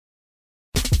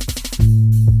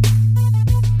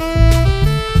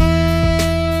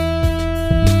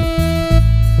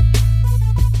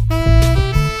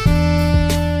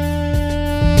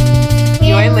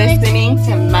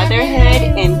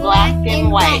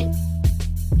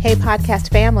Hey,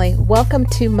 podcast family. Welcome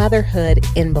to Motherhood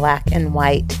in Black and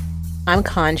White. I'm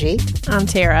Kanji. I'm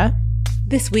Tara.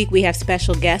 This week we have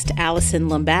special guest Allison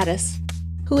Lombatis,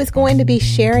 who is going to be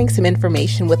sharing some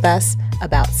information with us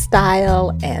about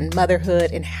style and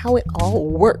motherhood and how it all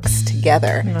works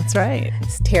together. That's right.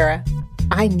 Tara,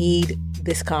 I need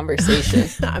this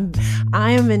conversation.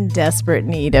 I am in desperate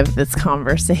need of this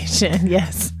conversation.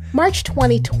 Yes. March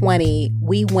 2020,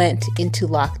 we went into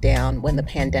lockdown when the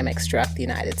pandemic struck the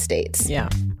United States. Yeah.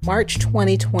 March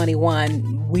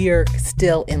 2021, we're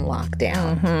still in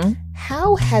lockdown. Mm-hmm.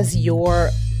 How has your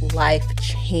life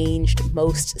changed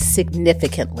most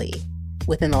significantly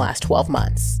within the last 12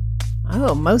 months?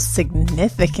 Oh, most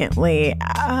significantly.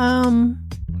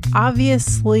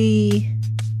 Obviously,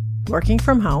 working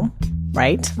from home.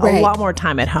 Right? A lot more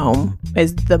time at home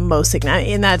is the most significant.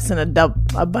 And that's in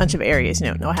a bunch of areas.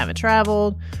 No, I haven't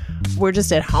traveled. We're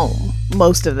just at home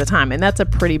most of the time. And that's a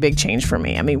pretty big change for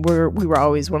me. I mean, we were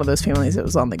always one of those families that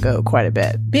was on the go quite a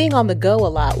bit. Being on the go a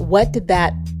lot, what did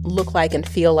that look like and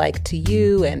feel like to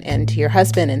you and to your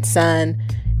husband and son?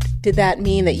 Did that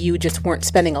mean that you just weren't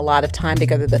spending a lot of time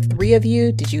together, the three of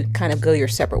you? Did you kind of go your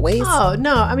separate ways? Oh,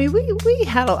 no. I mean, we've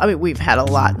had a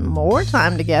lot more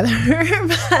time together.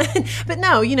 but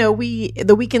no,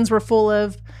 the weekends were full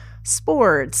of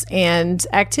sports and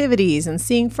activities and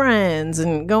seeing friends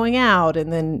and going out.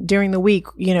 And then during the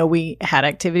week, we had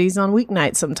activities on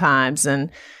weeknights sometimes.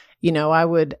 And, I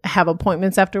would have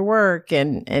appointments after work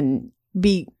and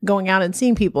be going out and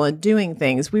seeing people and doing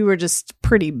things. We were just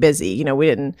pretty busy. We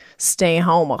didn't stay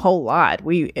home a whole lot.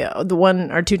 The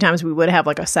one or two times we would have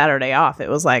like a Saturday off, it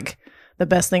was like the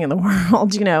best thing in the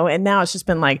world, and now it's just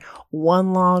been like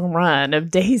one long run of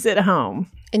days at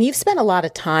home. And you've spent a lot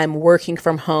of time working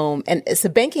from home. And as a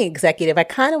banking executive, I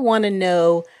kind of want to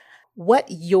know what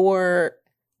your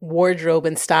wardrobe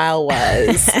and style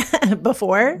was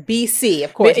before BC,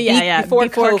 of course. Before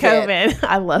COVID.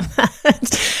 I love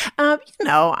that.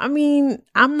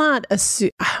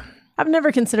 I've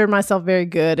never considered myself very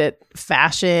good at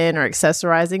fashion or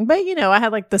accessorizing, but I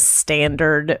had like the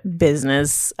standard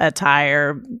business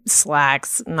attire,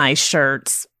 slacks, nice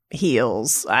shirts,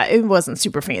 heels. It wasn't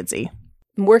super fancy.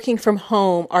 Working from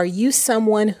home, are you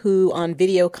someone who on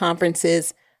video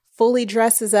conferences fully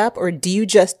dresses up, or do you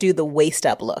just do the waist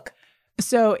up look?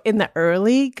 So in the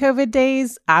early COVID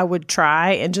days, I would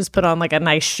try and just put on like a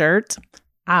nice shirt.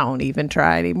 I don't even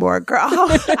try anymore, girl.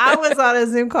 I was on a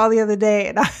Zoom call the other day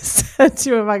and I said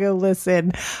to him, I go,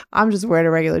 listen, I'm just wearing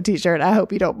a regular t-shirt. I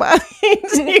hope you don't mind.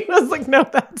 He was like, no,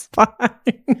 that's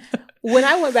fine. When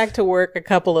I went back to work a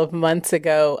couple of months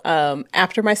ago,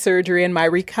 after my surgery and my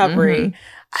recovery,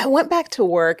 I went back to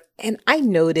work and I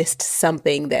noticed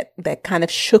something that kind of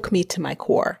shook me to my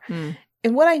core.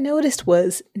 And what I noticed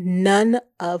was none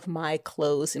of my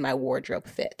clothes in my wardrobe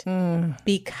fit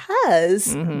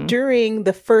because during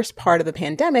the first part of the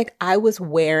pandemic, I was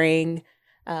wearing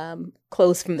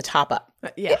clothes from the top up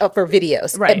for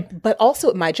videos. Right. But also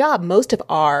at my job, most of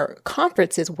our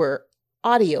conferences were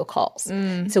audio calls.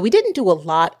 So we didn't do a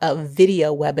lot of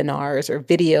video webinars or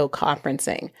video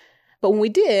conferencing. But when we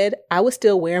did, I was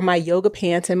still wearing my yoga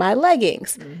pants and my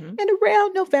leggings. And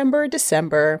around November,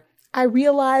 December, I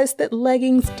realized that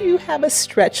leggings do have a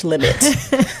stretch limit.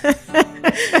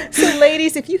 So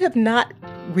ladies, if you have not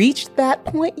reached that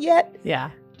point yet,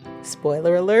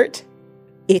 spoiler alert,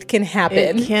 it can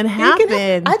happen. It can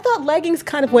happen. I thought leggings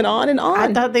kind of went on and on.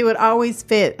 I thought they would always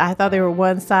fit. I thought they were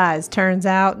one size. Turns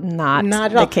out not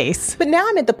the case. But now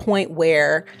I'm at the point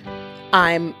where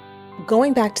I'm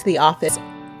going back to the office.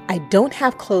 I don't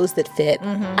have clothes that fit.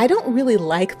 I don't really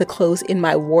like the clothes in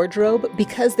my wardrobe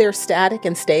because they're static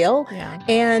and stale. Yeah.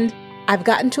 And I've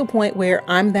gotten to a point where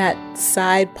I'm that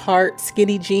side part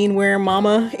skinny jean wearing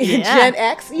mama in Gen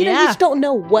X. You just don't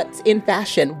know what's in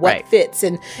fashion, what fits.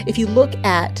 And if you look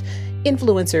at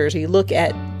influencers or you look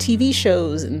at TV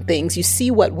shows and things, you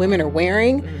see what women are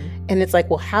wearing. And it's like,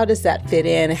 well, how does that fit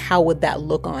in? How would that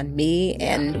look on me?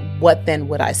 And what then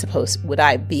would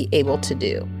I be able to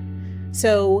do?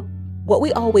 So what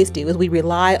we always do is we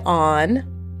rely on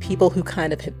people who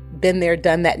kind of have been there,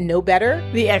 done that, know better.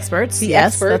 The experts.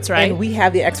 Yes, that's right. And we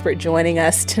have the expert joining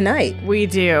us tonight. We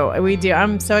do.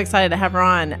 I'm so excited to have her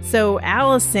on. So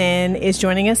Allison is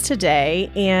joining us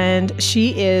today, and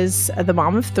she is the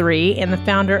mom of three and the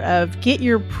founder of Get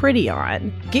Your Pretty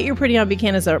On. Get Your Pretty On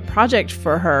began as a project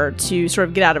for her to sort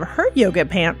of get out of her yoga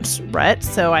pants rut.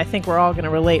 So I think we're all going to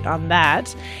relate on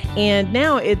that. And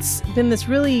now it's been this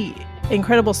really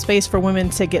incredible space for women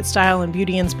to get style and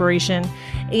beauty inspiration.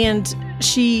 And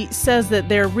she says that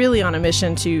they're really on a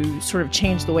mission to sort of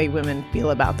change the way women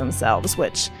feel about themselves,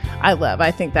 which I love.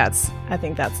 I think that's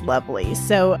lovely.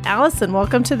 So Allison,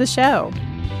 welcome to the show.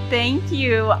 Thank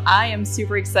you. I am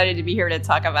super excited to be here to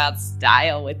talk about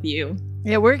style with you.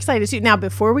 Yeah, we're excited too. Now,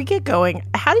 before we get going,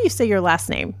 how do you say your last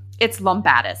name? It's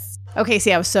Lombatis. Okay,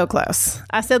 see, I was so close.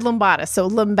 I said Lombatis, so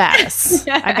Lombatis.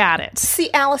 I got it.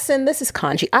 See, Allison, this is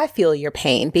Kanji. I feel your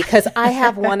pain because I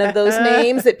have one of those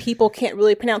names that people can't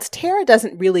really pronounce. Tara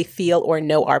doesn't really feel or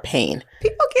know our pain.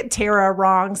 People get Tara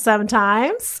wrong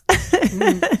sometimes.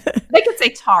 They could say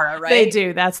Tara, right? They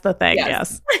do. That's the thing,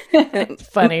 yes.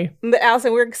 Funny.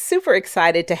 Allison, we're super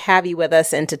excited to have you with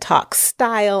us and to talk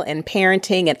style and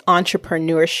parenting and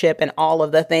entrepreneurship and all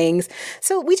of the things.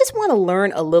 So we just want to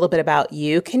learn a little bit about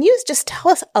you. Can you just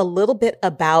tell us a little bit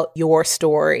about your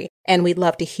story? And we'd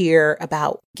love to hear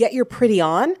about Get Your Pretty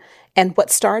On and what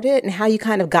started and how you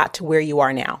kind of got to where you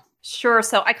are now. Sure.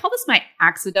 So I call this my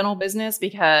accidental business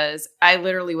because I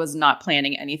literally was not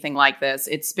planning anything like this.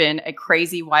 It's been a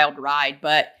crazy, wild ride,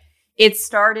 but it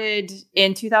started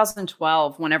in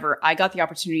 2012 whenever I got the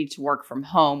opportunity to work from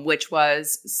home, which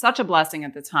was such a blessing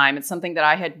at the time. It's something that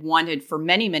I had wanted for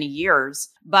many, many years,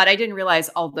 but I didn't realize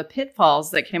all the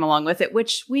pitfalls that came along with it,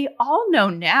 which we all know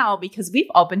now because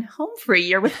we've all been home for a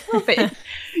year with COVID.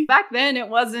 Back then,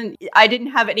 I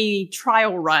didn't have any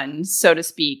trial run, so to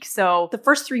speak. So the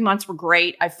first 3 months were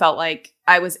great. I felt like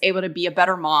I was able to be a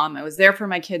better mom. I was there for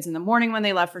my kids in the morning when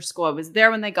they left for school. I was there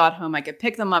when they got home. I could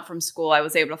pick them up from school. I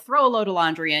was able to throw a load of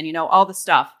laundry in, all the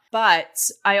stuff. But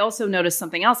I also noticed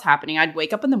something else happening. I'd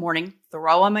wake up in the morning,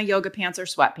 throw on my yoga pants or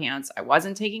sweatpants. I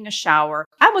wasn't taking a shower.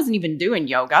 I wasn't even doing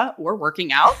yoga or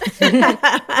working out.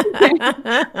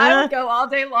 I would go all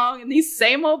day long in these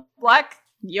same old black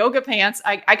yoga pants.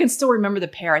 I can still remember the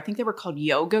pair. I think they were called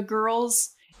Yoga Girls.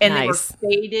 And They were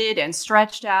faded and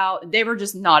stretched out. They were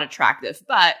just not attractive.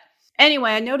 But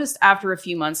anyway, I noticed after a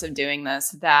few months of doing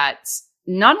this that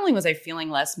not only was I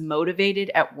feeling less motivated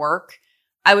at work,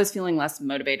 I was feeling less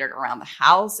motivated around the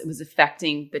house. It was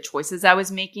affecting the choices I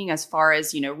was making as far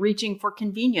as, reaching for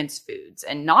convenience foods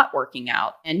and not working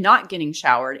out and not getting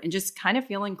showered and just kind of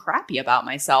feeling crappy about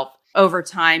myself over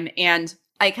time. And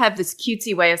I have this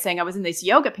cutesy way of saying I was in this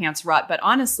yoga pants rut, but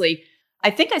honestly, I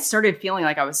think I started feeling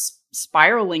like I was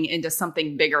spiraling into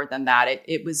something bigger than that.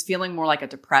 It was feeling more like a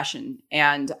depression.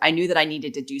 And I knew that I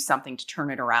needed to do something to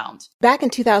turn it around. Back in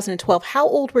 2012, how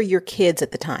old were your kids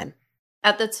at the time?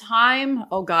 At the time,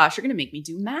 oh gosh, you're going to make me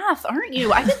do math, aren't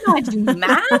you? I didn't know I do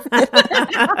math.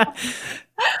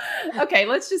 Okay,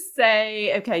 let's just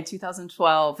say,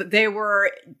 2012. They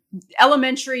were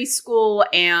elementary school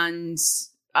and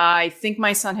I think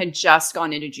my son had just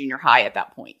gone into junior high at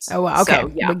that point. Oh, wow. Okay. So,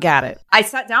 yeah. We got it. I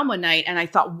sat down one night and I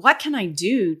thought, what can I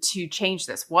do to change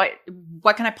this? What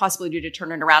can I possibly do to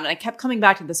turn it around? And I kept coming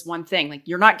back to this one thing, like,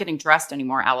 you're not getting dressed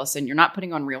anymore, Allison. You're not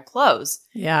putting on real clothes.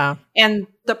 Yeah. And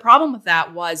the problem with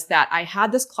that was that I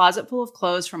had this closet full of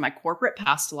clothes from my corporate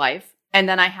past life. And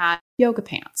then I had yoga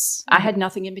pants. I had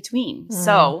nothing in between.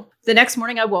 So the next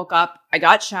morning I woke up, I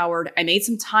got showered, I made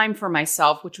some time for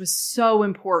myself, which was so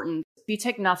important. If you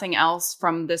take nothing else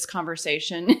from this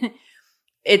conversation,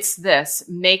 it's this: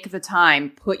 make the time,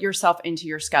 put yourself into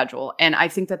your schedule. And I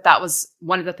think that was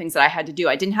one of the things that I had to do.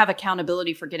 I didn't have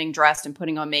accountability for getting dressed and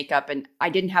putting on makeup. And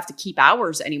I didn't have to keep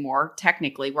hours anymore,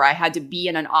 technically, where I had to be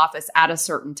in an office at a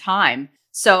certain time.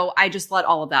 So I just let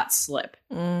all of that slip.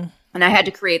 And I had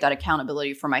to create that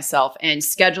accountability for myself, and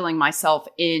scheduling myself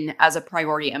in as a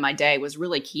priority in my day was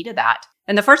really key to that.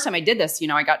 And the first time I did this,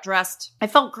 I got dressed. I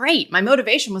felt great. My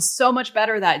motivation was so much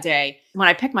better that day. When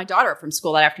I picked my daughter up from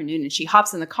school that afternoon and she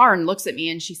hops in the car and looks at me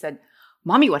and she said,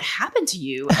 "Mommy, what happened to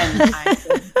you?" And I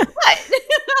said, "What?"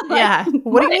 Yeah.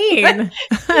 What do you mean?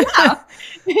 Yeah.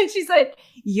 And she said,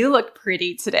 "You look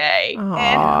pretty today." Aww.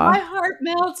 And my heart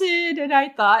melted. And I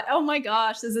thought, oh my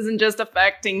gosh, this isn't just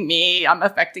affecting me. I'm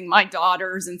affecting my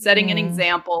daughters and setting an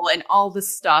example and all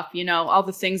this stuff, all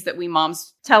the things that we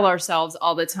moms tell ourselves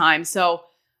all the time. So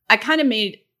I kind of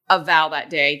made a vow that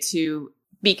day to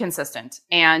be consistent.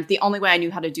 And the only way I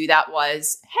knew how to do that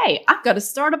was, hey, I've got to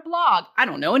start a blog. I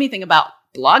don't know anything about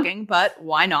blogging, but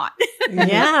why not?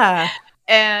 Yeah.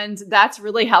 And that's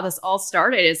really how this all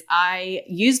started. Is I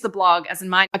used the blog as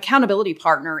my accountability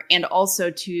partner and also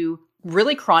to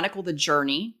really chronicle the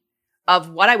journey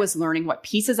of what I was learning, what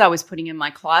pieces I was putting in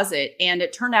my closet. And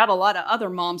it turned out a lot of other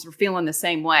moms were feeling the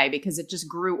same way because it just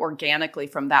grew organically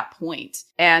from that point.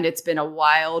 And it's been a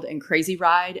wild and crazy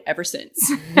ride ever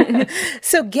since.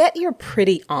 So Get Your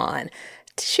Pretty On.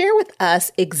 Share with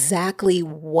us exactly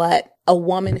what a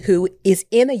woman who is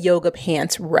in a yoga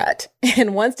pants rut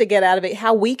and wants to get out of it,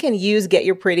 how we can use Get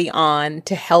Your Pretty On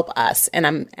to help us. And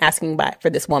I'm asking for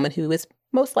this woman who is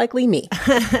most likely me.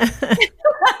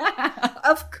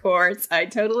 Of course, I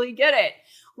totally get it.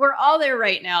 We're all there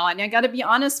right now. And I got to be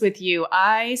honest with you,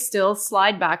 I still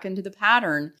slide back into the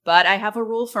pattern, but I have a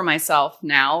rule for myself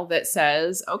now that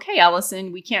says, okay,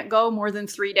 Allison, we can't go more than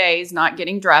 3 days not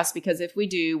getting dressed, because if we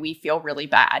do, we feel really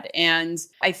bad. And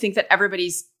I think that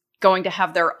everybody's going to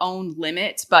have their own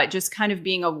limit, but just kind of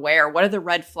being aware, what are the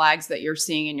red flags that you're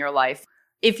seeing in your life?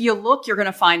 If you look, you're going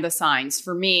to find the signs.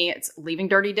 For me, it's leaving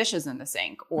dirty dishes in the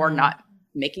sink, or not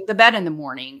making the bed in the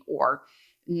morning, or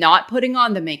not putting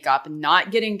on the makeup, not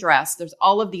getting dressed. There's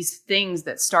all of these things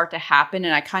that start to happen.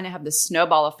 And I kind of have this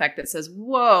snowball effect that says,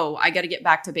 whoa, I got to get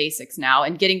back to basics now.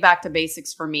 And getting back to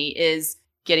basics for me is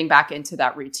getting back into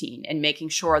that routine and making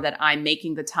sure that I'm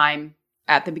making the time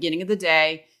at the beginning of the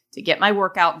day to get my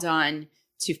workout done,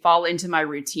 to fall into my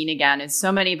routine again. And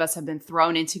so many of us have been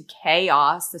thrown into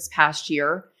chaos this past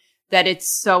year that it's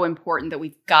so important that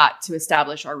we've got to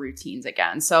establish our routines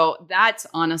again. So that's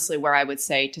honestly where I would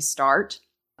say to start.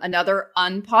 Another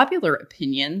unpopular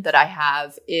opinion that I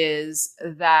have is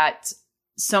that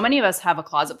so many of us have a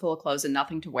closet full of clothes and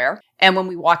nothing to wear. And when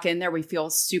we walk in there, we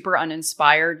feel super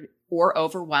uninspired or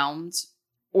overwhelmed,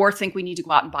 or think we need to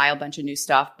go out and buy a bunch of new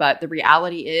stuff. But the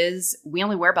reality is we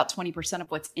only wear about 20%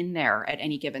 of what's in there at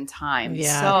any given time.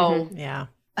 Yeah.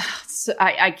 So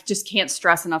I just can't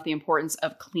stress enough the importance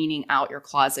of cleaning out your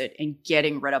closet and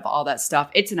getting rid of all that stuff.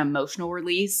 It's an emotional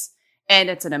release. And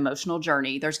it's an emotional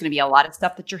journey. There's going to be a lot of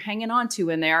stuff that you're hanging on to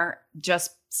in there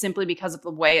just simply because of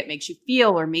the way it makes you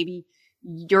feel, or maybe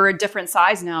you're a different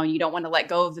size now and you don't want to let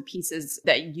go of the pieces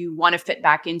that you want to fit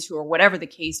back into, or whatever the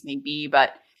case may be.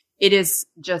 But it is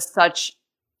just such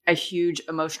a huge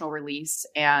emotional release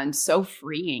and so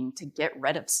freeing to get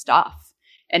rid of stuff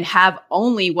and have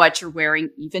only what you're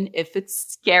wearing, even if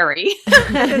it's scary.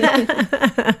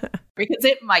 Because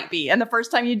it might be. And the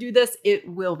first time you do this, it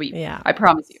will be. Yeah. I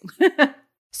promise you.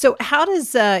 So how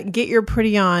does Get Your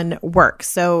Pretty On work?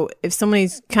 So if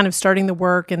somebody's kind of starting the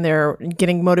work and they're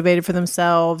getting motivated for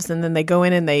themselves, and then they go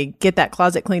in and they get that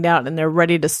closet cleaned out and they're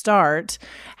ready to start,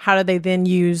 how do they then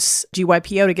use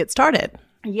GYPO to get started?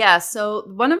 Yeah. So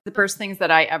one of the first things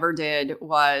that I ever did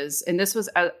was, and this was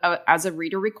as a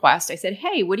reader request, I said,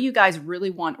 hey, what do you guys really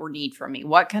want or need from me?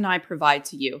 What can I provide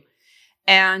to you?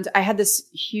 And I had this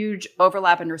huge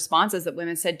overlap in responses that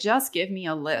women said, just give me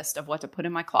a list of what to put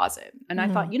in my closet. And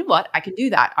I thought, you know what? I can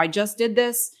do that. I just did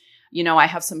this. You know, I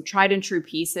have some tried and true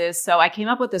pieces. So I came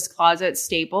up with this closet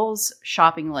staples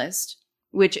shopping list,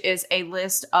 which is a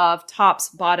list of tops,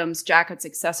 bottoms, jackets,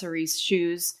 accessories,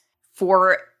 shoes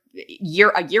for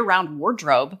a year-round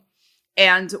wardrobe.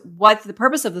 And what the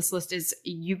purpose of this list is,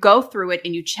 you go through it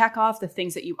and you check off the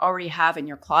things that you already have in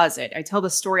your closet. I tell the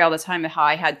story all the time of how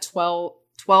I had 12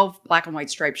 black and white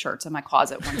striped shirts in my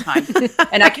closet one time.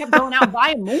 And I kept going out and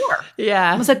buying more.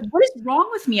 Yeah. I was like, what is wrong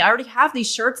with me? I already have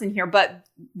these shirts in here. But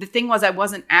the thing was, I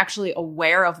wasn't actually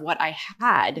aware of what I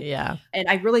had. Yeah. And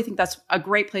I really think that's a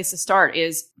great place to start,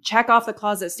 is check off the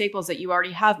closet staples that you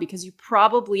already have, because you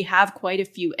probably have quite a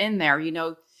few in there. You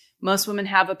know, most women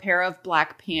have a pair of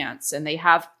black pants and they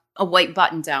have a white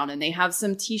button down and they have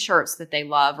some t-shirts that they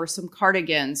love, or some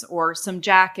cardigans or some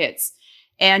jackets.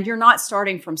 And you're not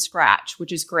starting from scratch,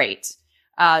 which is great.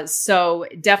 So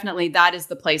definitely that is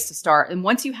the place to start. And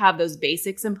once you have those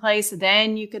basics in place,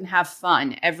 then you can have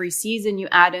fun. Every season you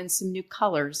add in some new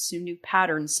colors, some new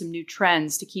patterns, some new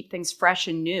trends to keep things fresh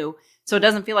and new. So it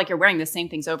doesn't feel like you're wearing the same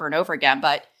things over and over again.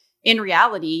 But in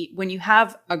reality, when you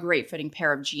have a great fitting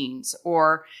pair of jeans,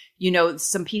 or, you know,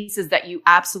 some pieces that you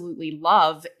absolutely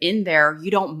love in there,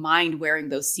 you don't mind wearing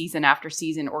those season after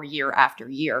season or year after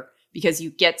year, because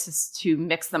you get to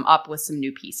mix them up with some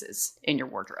new pieces in your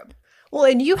wardrobe. Well,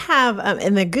 and you have,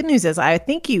 and the good news is, I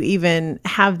think you even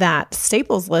have that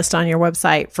staples list on your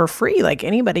website for free. Like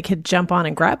anybody could jump on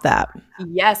and grab that.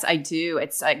 Yes, I do.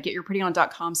 It's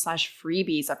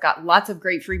getyourprettyon.com/freebies. I've got lots of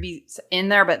great freebies in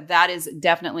there, but that is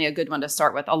definitely a good one to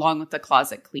start with, along with the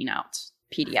closet clean out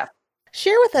PDF.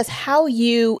 Share with us how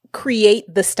you create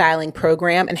the styling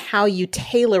program and how you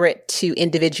tailor it to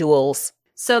individuals.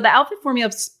 So the Outfit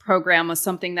Formula program was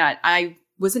something that I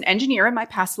was an engineer in my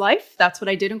past life. That's what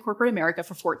I did in corporate America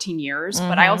for 14 years.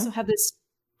 But I also have this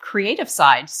creative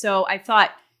side. So I thought,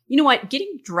 you know what,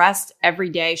 getting dressed every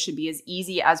day should be as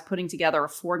easy as putting together a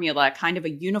formula, kind of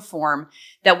a uniform,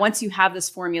 that once you have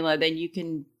this formula, then you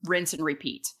can rinse and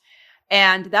repeat.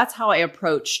 And that's how I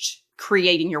approached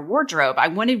creating your wardrobe. I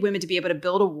wanted women to be able to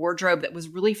build a wardrobe that was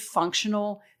really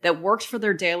functional, that worked for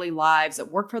their daily lives,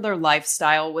 that worked for their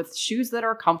lifestyle, with shoes that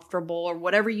are comfortable or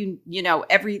whatever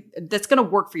that's going to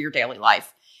work for your daily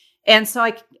life. And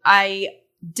so I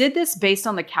did this based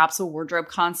on the capsule wardrobe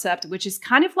concept, which is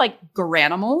kind of like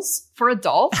Garanimals for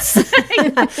adults.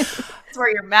 It's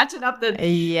where you're matching up the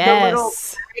little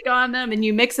tag on them and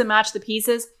you mix and match the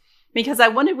pieces. Because I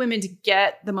wanted women to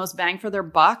get the most bang for their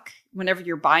buck. Whenever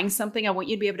you're buying something, I want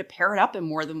you to be able to pair it up in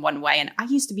more than one way. And I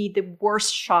used to be the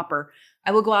worst shopper.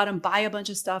 I would go out and buy a bunch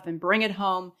of stuff and bring it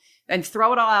home and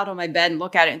throw it all out on my bed and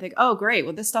look at it and think, oh, great.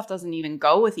 Well, this stuff doesn't even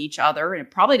go with each other. And it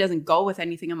probably doesn't go with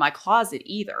anything in my closet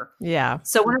either. Yeah.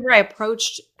 So whenever I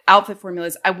approached outfit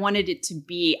formulas, I wanted it to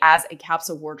be as a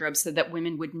capsule wardrobe so that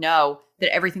women would know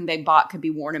that everything they bought could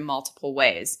be worn in multiple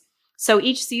ways. So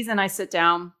each season I sit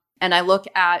down and I look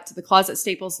at the closet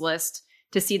staples list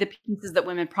to see the pieces that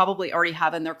women probably already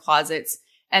have in their closets.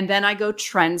 And then I go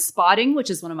trend spotting,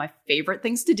 which is one of my favorite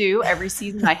things to do. Every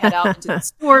season I head out into the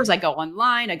stores, I go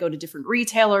online, I go to different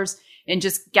retailers and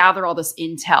just gather all this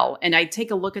intel. And I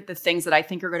take a look at the things that I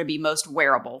think are going to be most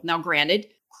wearable. Now, granted,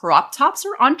 crop tops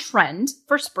are on trend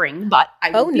for spring, but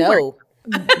I will be wearing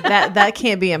that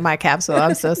can't be in my capsule.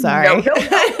 I'm so sorry. No.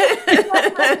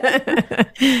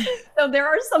 So there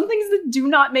are some things that do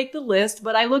not make the list,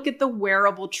 but I look at the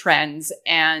wearable trends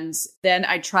and then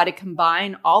I try to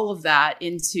combine all of that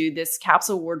into this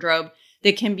capsule wardrobe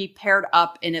that can be paired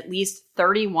up in at least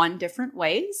 31 different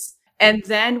ways. And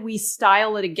then we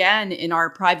style it again in our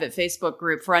private Facebook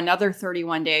group for another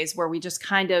 31 days where we just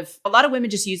a lot of women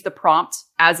just use the prompt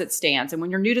as it stands. And when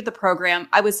you're new to the program,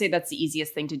 I would say that's the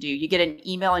easiest thing to do. You get an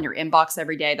email in your inbox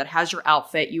every day that has your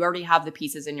outfit. You already have the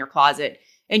pieces in your closet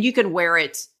and you can wear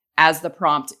it as the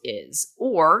prompt is,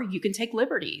 or you can take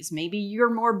liberties. Maybe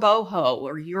you're more boho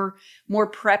or you're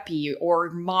more preppy or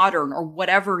modern or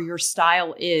whatever your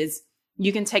style is.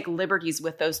 You can take liberties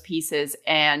with those pieces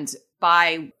and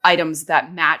buy items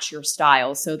that match your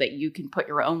style so that you can put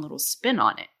your own little spin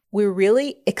on it. We're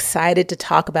really excited to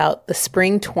talk about the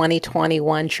spring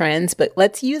 2021 trends, but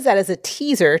let's use that as a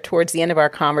teaser towards the end of our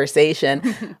conversation.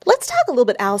 Let's talk a little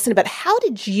bit, Allison, about how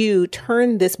did you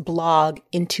turn this blog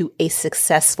into a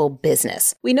successful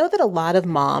business? We know that a lot of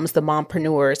moms, the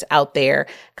mompreneurs out there,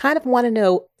 kind of want to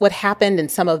know what happened and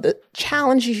some of the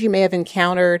challenges you may have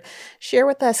encountered. Share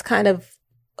with us kind of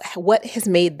what has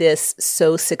made this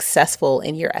so successful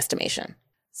in your estimation.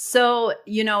 So,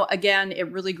 again,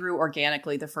 it really grew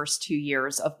organically the first 2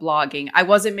 years of blogging. I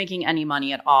wasn't making any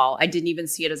money at all. I didn't even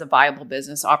see it as a viable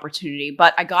business opportunity,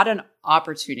 but I got an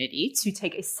opportunity to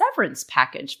take a severance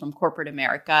package from corporate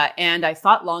America. And I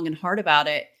thought long and hard about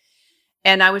it.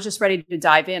 And I was just ready to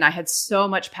dive in. I had so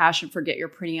much passion for Get Your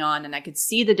Pretty On, and I could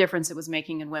see the difference it was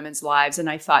making in women's lives. And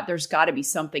I thought there's got to be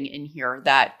something in here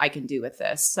that I can do with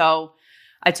this. So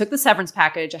I took the severance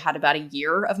package. I had about a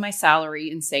year of my salary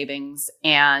in savings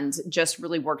and just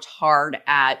really worked hard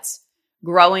at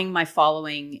growing my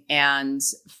following and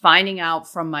finding out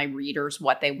from my readers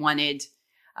what they wanted.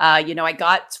 I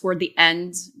got toward the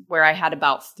end where I had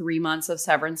about 3 months of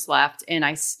severance left and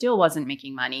I still wasn't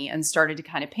making money and started to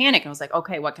kind of panic. I was like,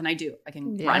 okay, what can I do? I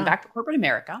can run back to corporate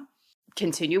America,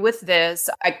 continue with this.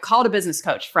 I called a business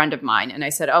coach friend of mine and I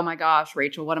said, oh my gosh,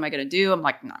 Rachel, what am I going to do? I'm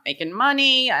like, not making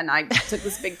money. And I took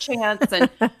this big chance and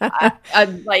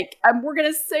I'm like, we're going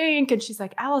to sink. And she's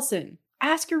like, Allison,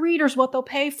 ask your readers what they'll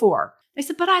pay for. I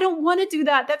said, but I don't want to do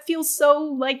that. That feels so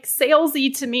like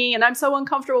salesy to me. And I'm so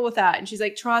uncomfortable with that. And she's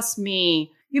like, trust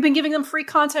me, you've been giving them free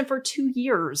content for 2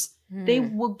 years. They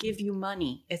will give you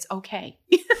money. It's okay.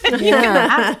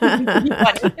 Yeah.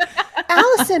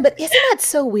 Allison, but isn't that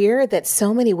so weird that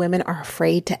so many women are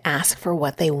afraid to ask for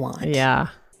what they want? Yeah.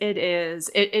 It is.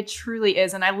 It truly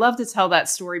is. And I love to tell that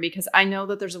story because I know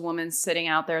that there's a woman sitting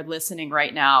out there listening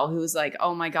right now who's like,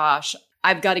 oh my gosh,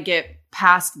 I've got to get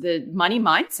past the money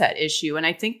mindset issue. And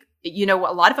I think, a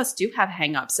lot of us do have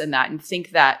hangups in that and think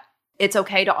that it's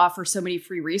okay to offer so many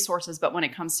free resources. But when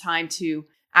it comes time to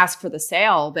ask for the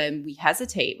sale, then we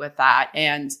hesitate with that.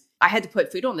 And I had to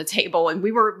put food on the table and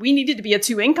we needed to be a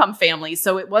 2-income family.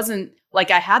 So it wasn't like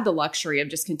I had the luxury of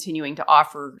just continuing to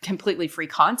offer completely free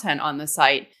content on the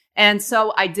site. And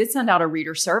so I did send out a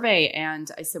reader survey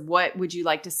and I said, what would you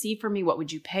like to see from me? What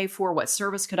would you pay for? What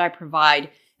service could I provide?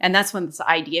 And that's when this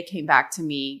idea came back to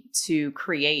me to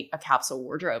create a capsule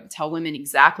wardrobe, tell women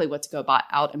exactly what to go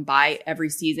out and buy every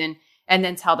season, and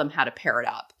then tell them how to pair it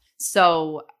up.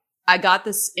 So I got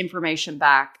this information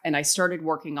back and I started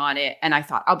working on it. And I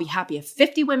thought, I'll be happy if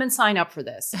 50 women sign up for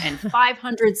this. And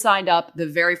 500 signed up the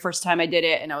very first time I did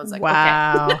it. And I was like,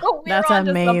 wow, okay, that's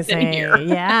amazing.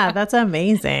 Yeah, that's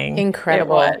amazing.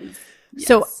 Incredible.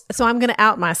 So I'm going to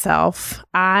out myself.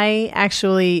 I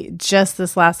actually just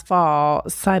this last fall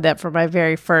signed up for my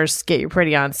very first Get Your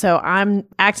Pretty On. So I'm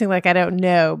acting like I don't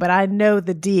know, but I know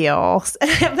the deal.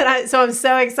 So I'm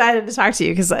so excited to talk to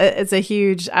you because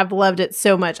it's I've loved it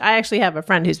so much. I actually have a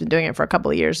friend who's been doing it for a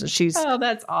couple of years, and she's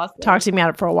that's awesome. Talked to me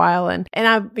about it for a while. And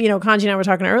Kanji and I were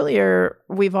talking earlier,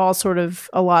 we've all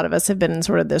a lot of us have been in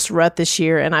sort of this rut this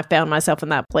year, and I found myself in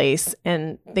that place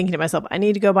and thinking to myself, I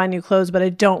need to go buy new clothes, but I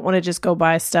don't want to just go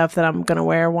buy stuff that I'm going to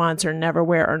wear once or never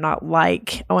wear or not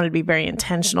like. I want to be very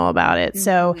intentional about it.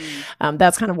 So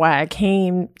that's kind of why I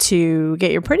came to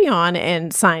Get Your Pretty On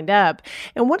and signed up.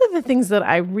 And one of the things that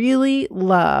I really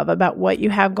love about what you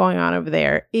have going on over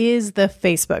there is the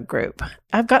Facebook group.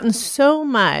 I've gotten so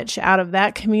much out of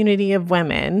that community of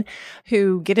women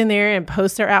who get in there and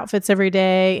post their outfits every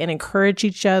day and encourage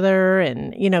each other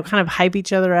and, kind of hype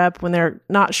each other up when they're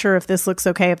not sure if this looks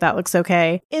okay, if that looks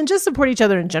okay, and just support each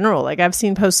other in general. Like I've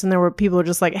seen posts in there where people are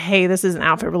just like, hey, this isn't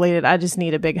outfit related. I just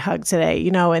need a big hug today,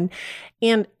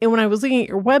 and when I was looking at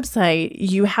your website,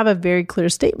 you have a very clear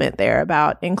statement there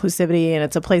about inclusivity and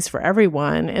it's a place for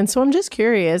everyone. And so I'm just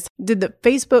curious, did the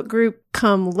Facebook group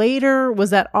come later? Was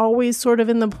that always sort of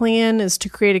in the plan, is to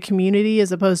create a community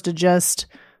as opposed to just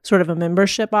sort of a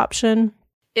membership option?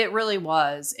 It really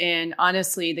was. And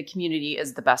honestly, the community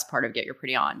is the best part of Get Your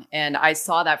Pretty On. And I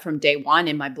saw that from day one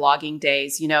in my blogging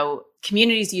days.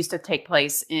 Communities used to take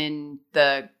place in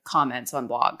the comments on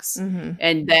blogs. Mm-hmm.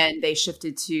 And then they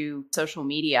shifted to social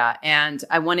media. And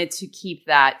I wanted to keep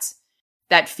that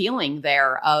feeling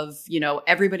there of,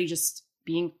 everybody just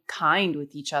being kind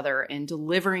with each other and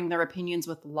delivering their opinions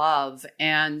with love.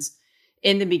 And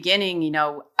in the beginning,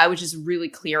 I was just really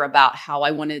clear about how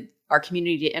I wanted our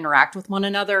community to interact with one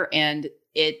another. And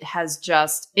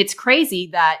it's crazy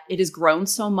that it has grown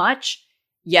so much,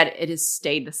 yet it has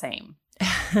stayed the same.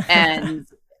 And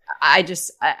I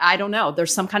don't know.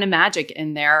 There's some kind of magic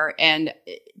in there. And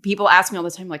people ask me all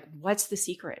the time, like, what's the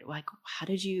secret? Like, how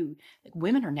did you,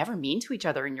 women are never mean to each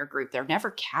other in your group. They're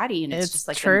never catty. And it's just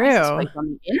like true. The nicest place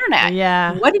on the internet.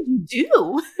 Yeah. What did you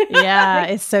do? Yeah,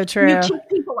 it's so true. You kick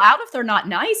people out if they're not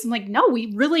nice. I'm like, no,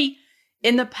 we really,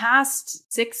 in the past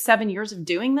 6-7 years of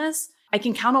doing this, I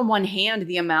can count on one hand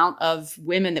the amount of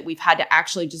women that we've had to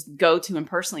actually just go to and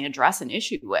personally address an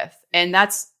issue with. And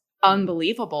that's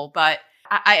unbelievable. But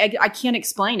I can't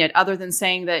explain it other than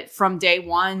saying that from day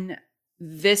one,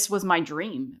 this was my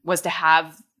dream, was to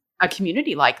have a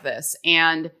community like this.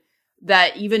 And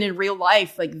that even in real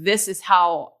life, like this is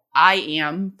how I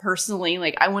am personally.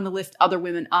 Like I want to lift other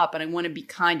women up and I want to be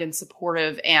kind and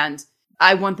supportive and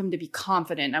I want them to be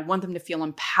confident. I want them to feel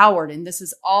empowered. And this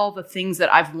is all the things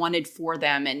that I've wanted for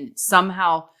them. And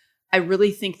somehow I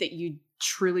really think that you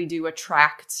truly do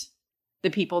attract the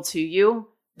people to you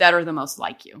that are the most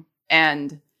like you.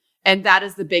 And that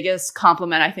is the biggest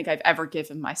compliment I think I've ever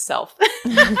given myself.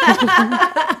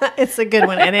 It's a good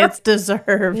one and it's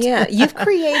deserved. Yeah, you've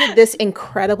created this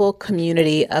incredible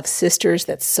community of sisters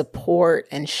that support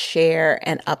and share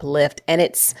and uplift. And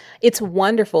it's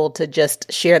wonderful to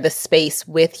just share the space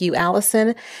with you,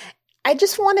 Allison. I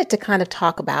just wanted to kind of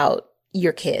talk about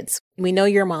your kids. We know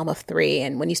you're a mom of 3.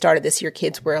 And when you started this, your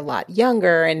kids were a lot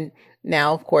younger. And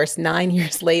now, of course, 9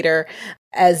 years later,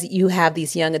 as you have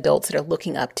these young adults that are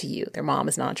looking up to you, their mom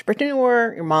is an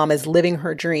entrepreneur, your mom is living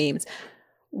her dreams.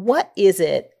 What is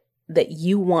it that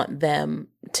you want them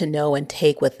to know and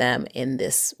take with them in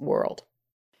this world?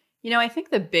 I think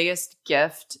the biggest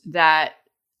gift that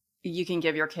you can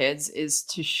give your kids is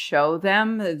to show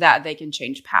them that they can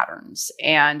change patterns.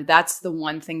 And that's the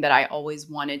one thing that I always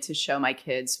wanted to show my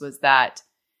kids was that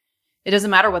it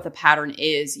doesn't matter what the pattern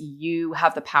is, you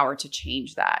have the power to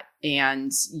change that.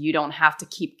 And you don't have to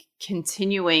keep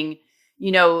continuing,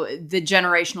 the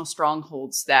generational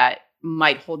strongholds that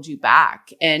might hold you back.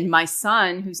 And my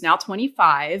son, who's now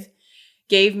 25,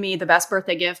 gave me the best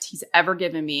birthday gift he's ever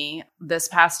given me this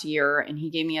past year. And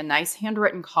he gave me a nice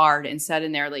handwritten card and said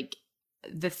in there, like,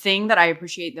 the thing that I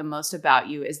appreciate the most about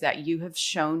you is that you have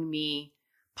shown me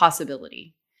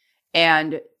possibility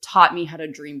and taught me how to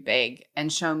dream big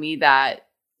and show me that,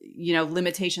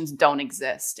 limitations don't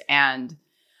exist. And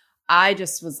I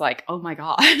just was like, oh my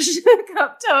gosh, I'm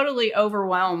totally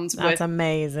overwhelmed. That's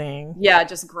amazing. Yeah,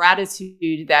 just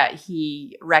gratitude that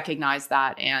he recognized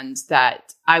that and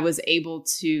that I was able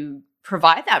to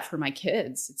provide that for my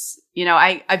kids. It's,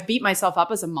 I've beat myself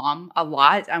up as a mom a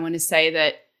lot. I want to say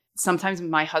that sometimes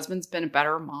my husband's been a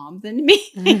better mom than me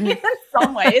in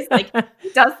some ways. Like he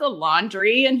does the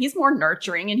laundry and he's more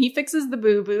nurturing and he fixes the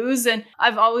boo-boos. And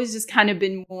I've always just kind of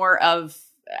been more of,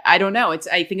 I don't know.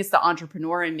 I think it's the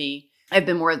entrepreneur in me I've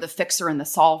been more of the fixer and the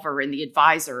solver and the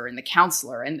advisor and the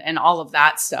counselor and all of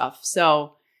that stuff.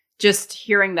 So just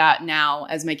hearing that now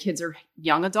as my kids are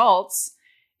young adults,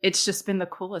 it's just been the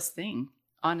coolest thing,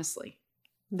 honestly.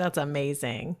 That's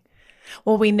amazing.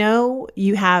 Well, we know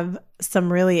you have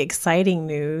some really exciting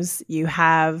news. You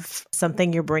have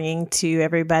something you're bringing to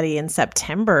everybody in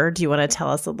September. Do you want to tell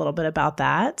us a little bit about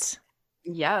that?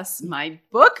 Yes, my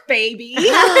book, baby. Wait.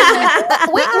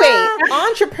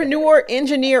 Entrepreneur,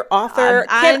 engineer, author.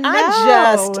 Can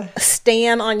I just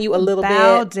stand on you a little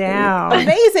Bow bit? down.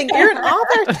 Amazing. You're an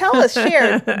author. Tell us.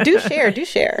 Share. Do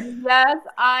share. Yes,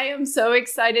 I am so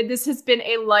excited. This has been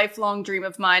a lifelong dream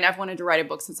of mine. I've wanted to write a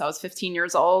book since I was 15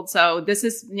 years old. So this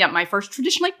is my first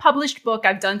traditionally published book.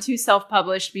 I've done 2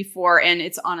 self-published before, and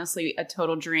it's honestly a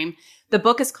total dream. The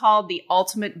book is called The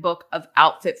Ultimate Book of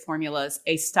Outfit Formulas,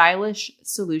 a stylish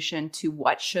solution to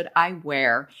what should I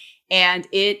wear. And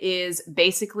it is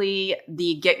basically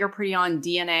the Get Your Pretty On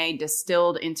DNA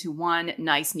distilled into one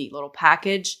nice, neat little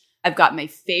package. I've got my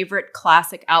favorite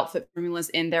classic outfit formulas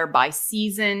in there by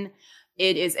season.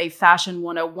 It is a fashion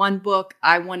 101 book.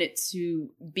 I want it to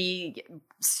be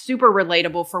super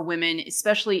relatable for women,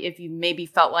 especially if you maybe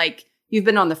felt like you've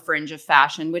been on the fringe of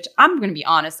fashion, which I'm going to be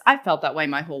honest, I felt that way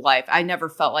my whole life. I never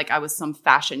felt like I was some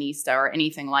fashionista or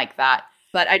anything like that.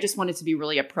 But I just wanted to be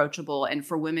really approachable and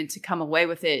for women to come away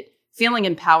with it feeling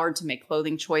empowered to make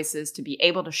clothing choices, to be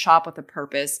able to shop with a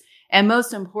purpose, and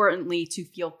most importantly, to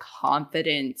feel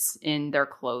confidence in their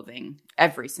clothing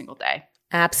every single day.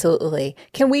 Absolutely.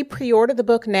 Can we pre-order the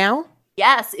book now?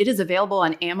 Yes, it is available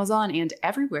on Amazon and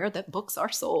everywhere that books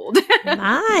are sold.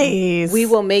 Nice. We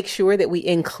will make sure that we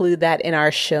include that in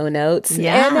our show notes.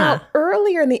 Yeah. And now,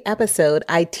 earlier in the episode,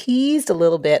 I teased a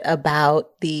little bit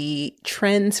about the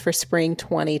trends for spring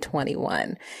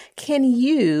 2021. Can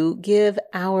you give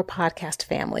our podcast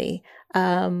family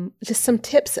just some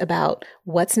tips about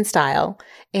what's in style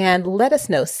and let us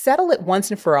know, settle it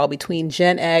once and for all between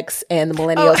Gen X and the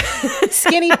millennials.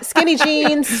 Skinny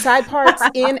jeans, side parts,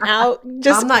 in, out.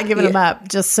 I'm not giving them up,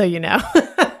 just so you know.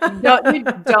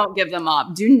 Don't give them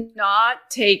up. Do not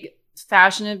take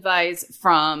fashion advice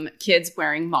from kids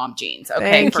wearing mom jeans.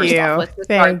 Okay, Thank you. Off, let's just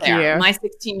start there. My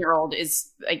 16-year-old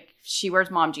is like, she wears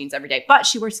mom jeans every day, but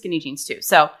she wears skinny jeans too.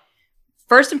 So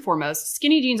first and foremost,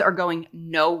 skinny jeans are going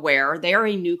nowhere. They are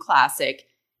a new classic.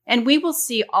 And we will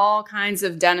see all kinds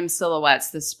of denim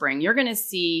silhouettes this spring. You're going to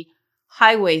see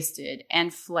high-waisted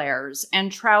and flares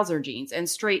and trouser jeans and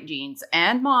straight jeans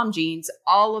and mom jeans.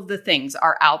 All of the things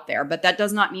are out there. But that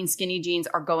does not mean skinny jeans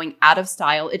are going out of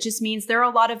style. It just means there are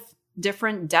a lot of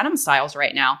different denim styles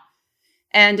right now.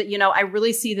 And, I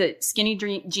really see that skinny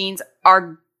jeans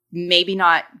are maybe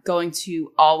not going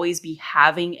to always be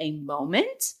having a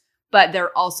moment, but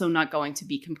they're also not going to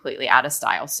be completely out of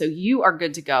style. So you are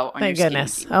good to go on Thank your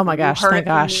goodness. skinny jeans. Oh my gosh. Thank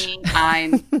gosh.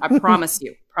 I promise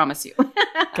you.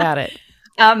 Got it.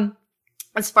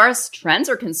 As far as trends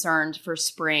are concerned for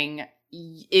spring,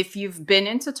 if you've been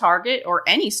into Target or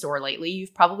any store lately,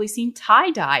 you've probably seen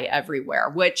tie-dye everywhere,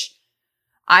 which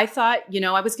I thought,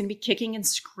 I was going to be kicking and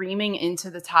screaming into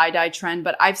the tie-dye trend,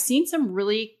 but I've seen some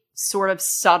really sort of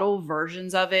subtle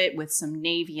versions of it with some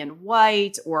navy and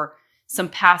white or some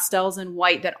pastels and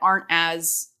white that aren't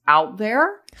as out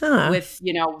there with,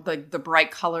 the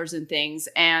bright colors and things.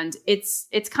 And it's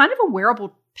kind of a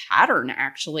wearable pattern,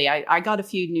 actually. I got a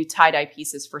few new tie-dye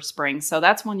pieces for spring. So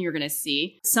that's one you're going to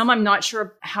see. Some I'm not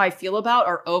sure how I feel about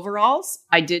are overalls.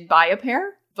 I did buy a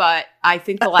pair, but I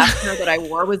think the last pair that I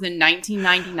wore was in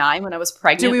 1999 when I was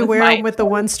pregnant. Do we wear them with the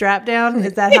one strap down?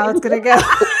 Is that how it's going to go?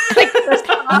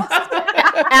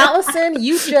 Allison,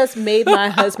 you just made my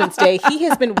husband's day. He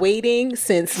has been waiting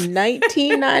since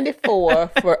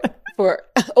 1994 for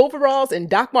overalls and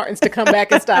Doc Martens to come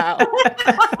back in style.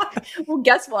 Well,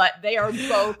 guess what? They are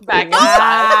both back in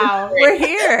style. We're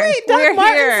here. Wait, Doc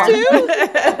Martens too?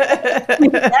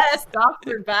 Yes, Docs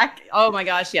are back. Oh my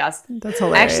gosh, yes. That's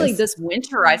hilarious. Actually, this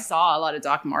winter I saw a lot of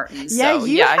Doc Martens. Yeah, so,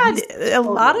 had a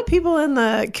lot of people in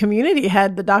the community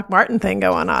had the Doc Marten thing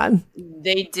going on.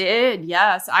 They did,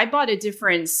 yes. I bought a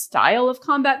different style of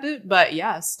combat boot, but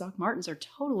yes, Doc Martens are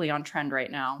totally on trend right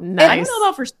now. Nice. I don't know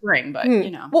about for spring, but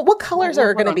Well, what colors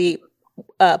are going to be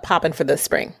popping for this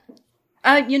spring?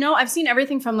 I've seen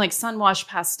everything from like sunwash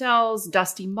pastels,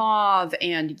 dusty mauve,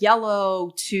 and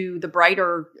yellow to the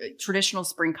brighter traditional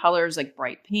spring colors like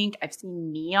bright pink. I've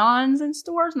seen neons in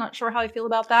stores. Not sure how I feel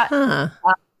about that.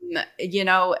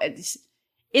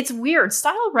 It's weird.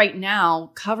 Style right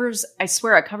now covers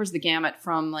the gamut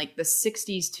from like the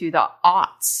 60s to the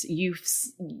aughts.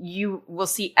 You will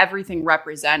see everything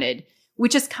represented,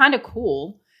 which is kind of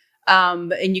cool.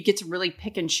 And you get to really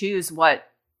pick and choose what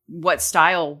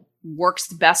style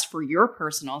works best for your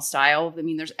personal style. I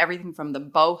mean, there's everything from the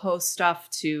boho stuff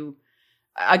to,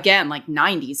 again, like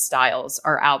 90s styles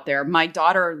are out there. My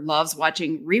daughter loves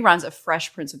watching reruns of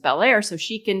Fresh Prince of Bel-Air so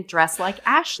she can dress like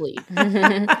Ashley.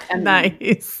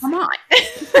 Nice. Come on.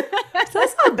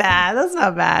 That's not bad. That's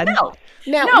not bad.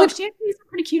 No, she has these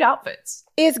pretty cute outfits.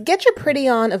 Is Get Your Pretty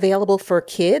On available for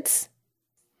kids?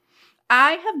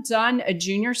 I have done a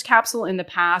juniors capsule in the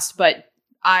past, but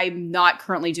I'm not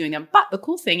currently doing them. But the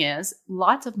cool thing is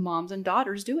lots of moms and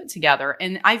daughters do it together.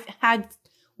 And I've had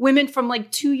women from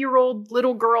like 2-year-old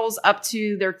little girls up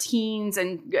to their teens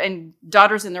and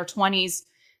daughters in their 20s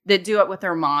that do it with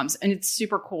their moms. And it's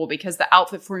super cool because the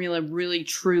outfit formula really,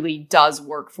 truly does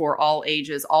work for all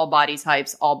ages, all body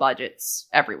types, all budgets,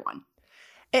 everyone.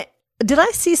 Did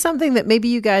I see something that maybe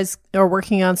you guys are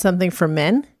working on something for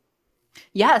men?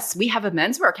 Yes, we have a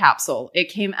menswear capsule. It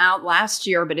came out last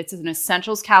year, but it's an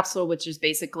essentials capsule, which is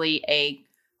basically a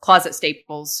closet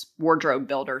staples wardrobe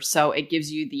builder. So it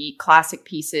gives you the classic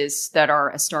pieces that are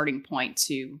a starting point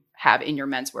to have in your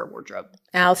menswear wardrobe.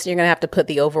 Allison, you're going to have to put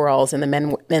the overalls in the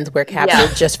menswear capsule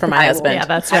just for my husband. Yeah,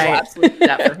 that's right. I will absolutely do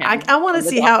that for him. I want to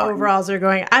see how overalls are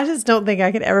going. I just don't think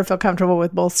I could ever feel comfortable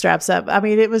with both straps up. I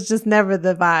mean, it was just never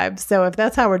the vibe. So if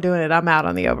that's how we're doing it, I'm out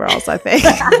on the overalls, I think.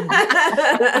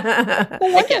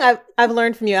 One thing I've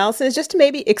learned from you, Allison, is just to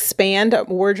maybe expand our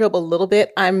wardrobe a little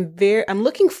bit. I'm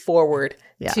looking forward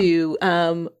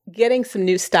to getting some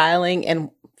new styling and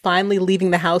finally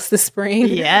leaving the house this spring.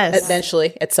 Yes.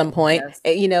 Eventually, at some point,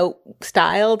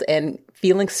 styled and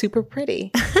feeling super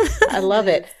pretty. I love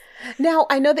it. Now,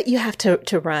 I know that you have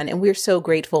to run, and we're so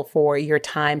grateful for your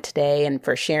time today and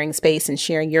for sharing space and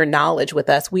sharing your knowledge with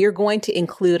us. We are going to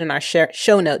include in our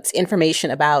show notes information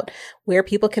about where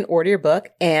people can order your book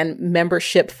and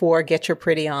membership for Get Your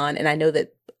Pretty On. And I know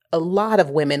that a lot of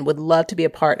women would love to be a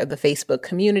part of the Facebook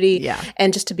community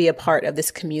and just to be a part of this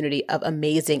community of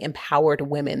amazing, empowered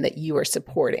women that you are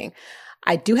supporting.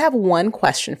 I do have one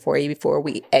question for you before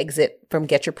we exit from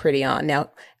Get Your Pretty On.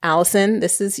 Now, Allison,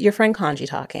 this is your friend Kanji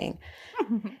talking.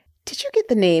 Did you get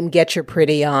the name Get Your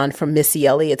Pretty On from Missy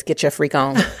Elliott's Get Your Freak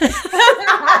On?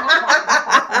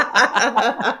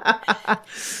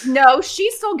 No, she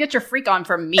still Get Your Freak On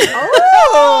from me.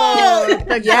 Oh,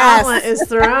 the gauntlet is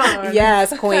thrown.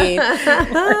 Yes, queen.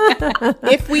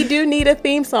 If we do need a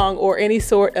theme song or any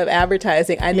sort of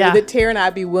advertising, I know that Tara and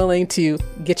I'd be willing to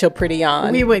Get Your Pretty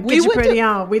On. We would Get Your Pretty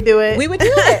On. We do it. We would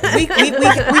do it. We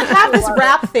have this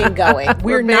rap thing going.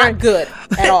 We're not good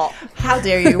at all. How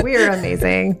dare you? We are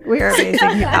amazing. We are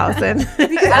amazing, Allison.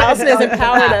 Because Allison has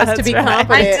empowered us to be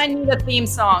confident. I need a theme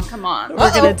song. Come on.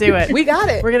 We're going to do it. We got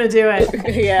it. We're going to do it.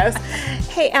 Yes.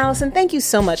 Hey, Allison, thank you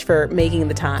so much for making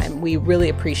the time. We really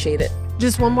appreciate it.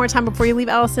 Just one more time before you leave,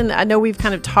 Allison, I know we've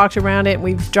kind of talked around it and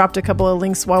we've dropped a couple of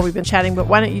links while we've been chatting, but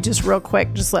why don't you just real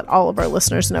quick, just let all of our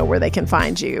listeners know where they can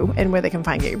find you and where they can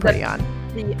find Get Your Pretty On.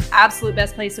 The absolute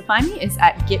best place to find me is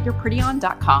at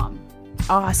getyourprettyon.com.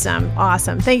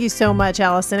 Awesome. Thank you so much,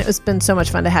 Allison. It's been so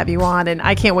much fun to have you on, and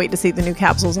I can't wait to see the new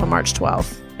capsules on March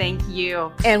 12th. Thank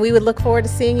you. And we would look forward to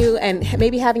seeing you and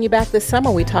maybe having you back this summer.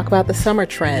 We talk about the summer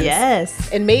trends.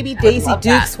 Yes. And maybe Daisy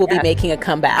Dukes will be making a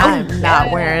comeback. I'm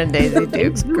not wearing Daisy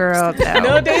Dukes, girl.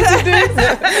 No Daisy Dukes.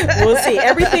 We'll see.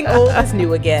 Everything old is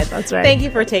new again. That's right. Thank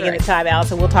you for taking the time,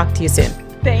 Allison. We'll talk to you soon.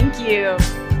 Thank you.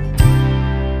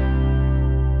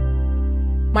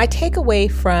 My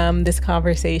takeaway from this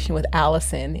conversation with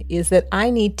Allison is that I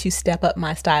need to step up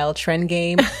my style trend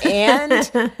game and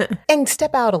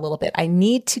step out a little bit. I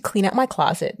need to clean out my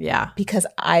closet. Yeah. Because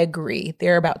I agree.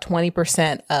 There are about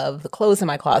 20% of the clothes in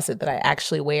my closet that I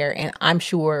actually wear. And I'm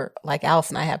sure, like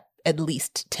Allison, I have at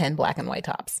least 10 black and white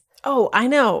tops. Oh, I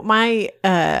know. My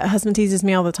husband teases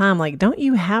me all the time, like, don't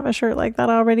you have a shirt like that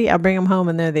already? I bring them home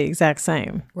and they're the exact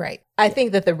same. Right. I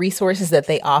think that the resources that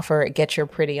they offer at Get Your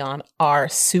Pretty On are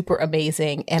super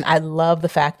amazing. And I love the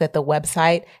fact that the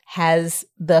website has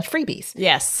the freebies.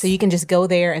 Yes. So you can just go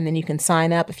there and then you can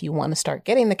sign up if you want to start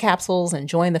getting the capsules and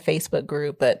join the Facebook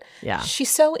group. But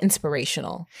she's so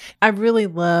inspirational. I really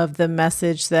love the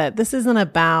message that this isn't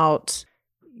about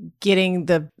getting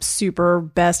the super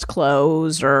best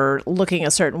clothes or looking a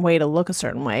certain way to look a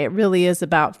certain way. It really is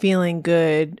about feeling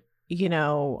good, you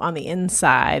know, on the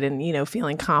inside and, you know,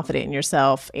 feeling confident in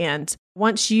yourself. And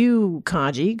once you,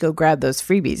 Kanji, go grab those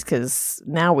freebies, because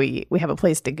now we have a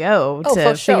place to go to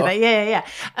figure that.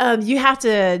 Yeah. You have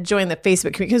to join the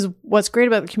Facebook community, because what's great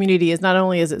about the community is not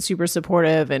only is it super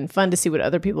supportive and fun to see what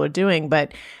other people are doing,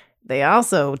 but they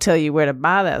also tell you where to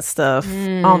buy that stuff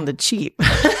on the cheap.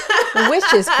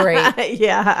 Which is great.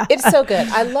 Yeah. It's so good.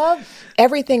 I love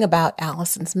everything about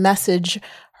Allison's message,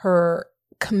 her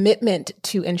commitment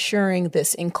to ensuring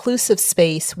this inclusive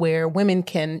space where women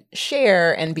can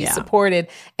share and be supported.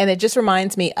 And it just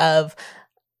reminds me of,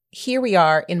 here we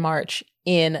are in March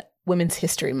in Women's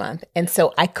History Month. And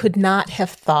so I could not have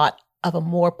thought of a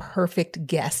more perfect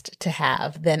guest to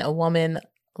have than a woman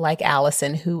like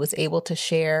Allison, who was able to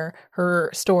share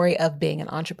her story of being an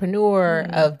entrepreneur,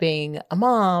 of being a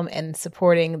mom, and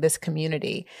supporting this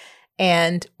community.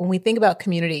 And when we think about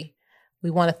community,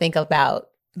 we want to think about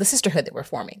the sisterhood that we're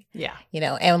forming. Yeah.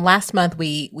 And last month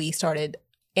we started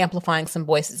amplifying some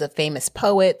voices of famous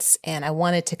poets. And I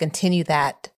wanted to continue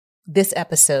that this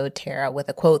episode, Tara, with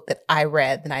a quote that I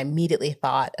read that I immediately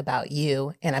thought about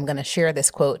you. And I'm going to share this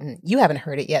quote, and you haven't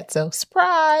heard it yet. So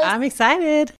surprise. I'm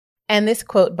excited. And this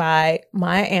quote by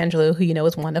Maya Angelou, who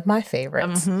is one of my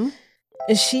favorites.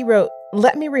 She wrote,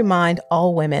 "Let me remind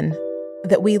all women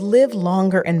that we live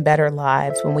longer and better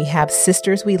lives when we have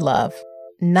sisters we love,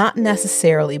 not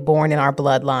necessarily born in our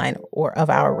bloodline or of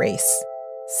our race.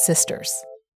 Sisters."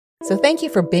 So thank you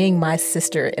for being my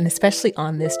sister, and especially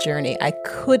on this journey. I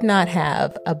could not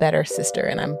have a better sister,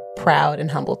 and I'm proud and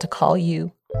humbled to call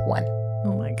you one.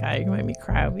 Oh my God, you're going to make me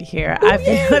cry over here.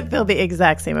 I feel the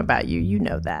exact same about you. You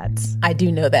know that. I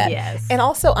do know that. Yes. And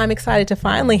also, I'm excited to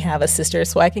finally have a sister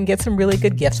so I can get some really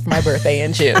good gifts for my birthday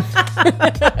in June.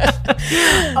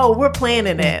 Oh, we're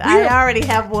planning it. I already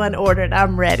have one ordered.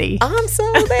 I'm ready. I'm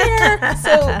so there.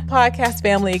 So, podcast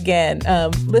family again.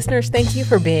 Listeners, thank you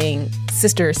for being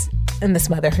sisters in this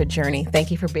motherhood journey.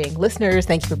 Thank you for being listeners.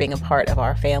 Thank you for being a part of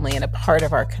our family and a part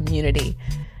of our community.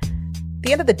 At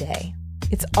the end of the day,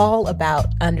 it's all about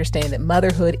understanding that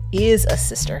motherhood is a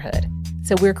sisterhood.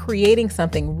 So we're creating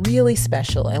something really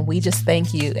special, and we just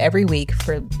thank you every week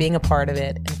for being a part of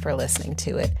it and for listening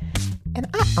to it. And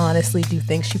I honestly do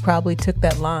think she probably took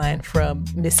that line from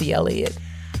Missy Elliott.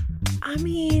 I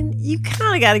mean, you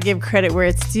kind of got to give credit where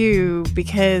it's due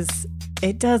because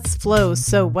it does flow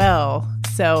so well.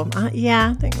 So,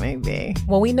 yeah, I think maybe.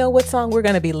 Well, we know what song we're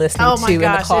going to be listening to in the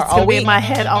car. It's going to be in my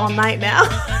head all night now.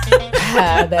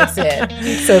 That's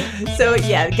it. So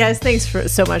yeah, guys, thanks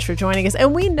so much for joining us.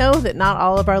 And we know that not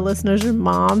all of our listeners are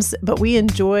moms, but we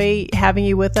enjoy having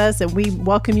you with us, and we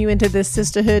welcome you into this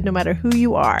sisterhood no matter who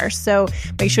you are. So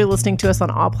make sure you're listening to us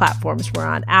on all platforms. We're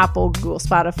on Apple, Google,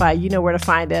 Spotify. You know where to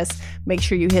find us. Make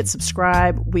sure you hit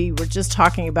subscribe. We were just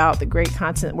talking about the great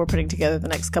content we're putting together the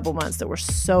next couple months that we're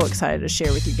so excited to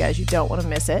share with you guys. You don't want to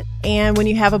miss it. And when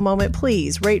you have a moment,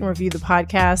 please rate and review the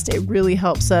podcast. It really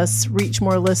helps us reach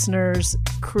more listeners,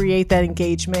 create that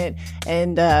engagement,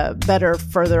 and better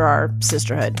further our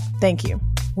sisterhood. Thank you.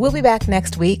 We'll be back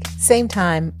next week, same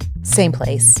time, same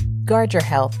place. Guard your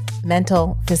health,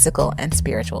 mental, physical, and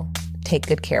spiritual. Take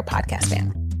good care, podcast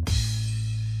family.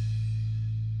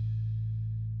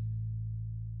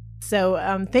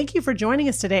 So thank you for joining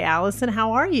us today, Allison.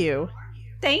 How are you?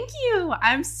 Thank you.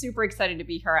 I'm super excited to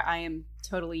be here. I am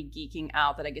totally geeking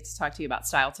out that I get to talk to you about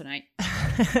style tonight.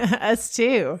 Us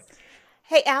too.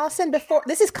 Hey, Allison,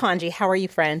 this is Kanji. How are you,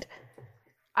 friend?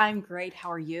 I'm great.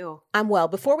 How are you? I'm well.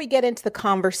 Before we get into the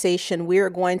conversation, we're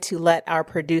going to let our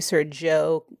producer,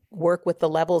 Joe, work with the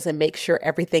levels and make sure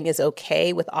everything is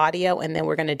okay with audio. And then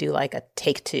we're going to do like a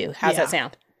take two. How's that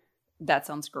sound? That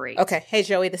sounds great. Okay. Hey,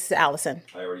 Joey, this is Allison.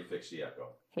 I already fixed the echo.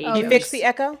 Hey, you fixed the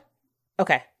echo?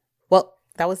 Okay. Well,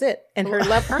 that was it. And her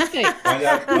level. Perfect.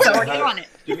 On it.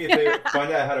 Do me a favor.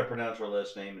 Find out how to pronounce her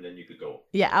last name, and then you could go.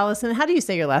 Yeah, Allison, how do you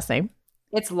say your last name?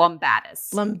 It's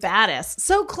Lombatis. Lombatis.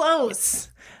 So close.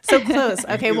 So close.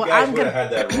 Okay, you well, guys I'm would have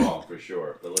had that wrong for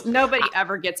sure. But Nobody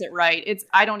ever gets it right.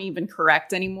 I don't even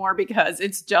correct anymore because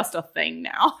it's just a thing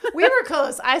now. We were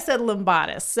close. I said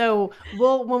Lombatis. So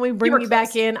when we bring you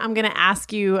back in, I'm going to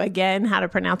ask you again how to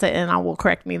pronounce it, and I will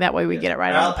correct me. That way we get it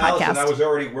right on the podcast. Allison, I was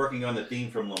already working on the theme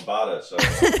from Lombada. So.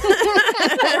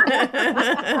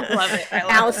 I love it.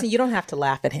 Allison, you don't have to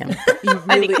laugh at him. You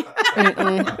really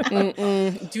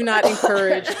do not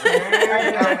encourage.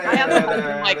 I have a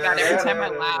husband like that. Every time I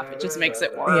laugh, it just makes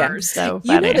it worse. Yeah. So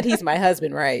you know that he's my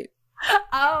husband, right?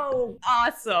 Oh,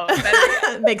 awesome.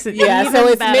 Makes it so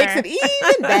it better. makes it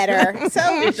even better.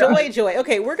 So joy.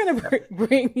 Okay, we're gonna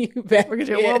bring you back. We're gonna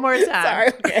do it one more time. Sorry.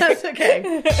 Okay. That's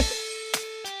okay.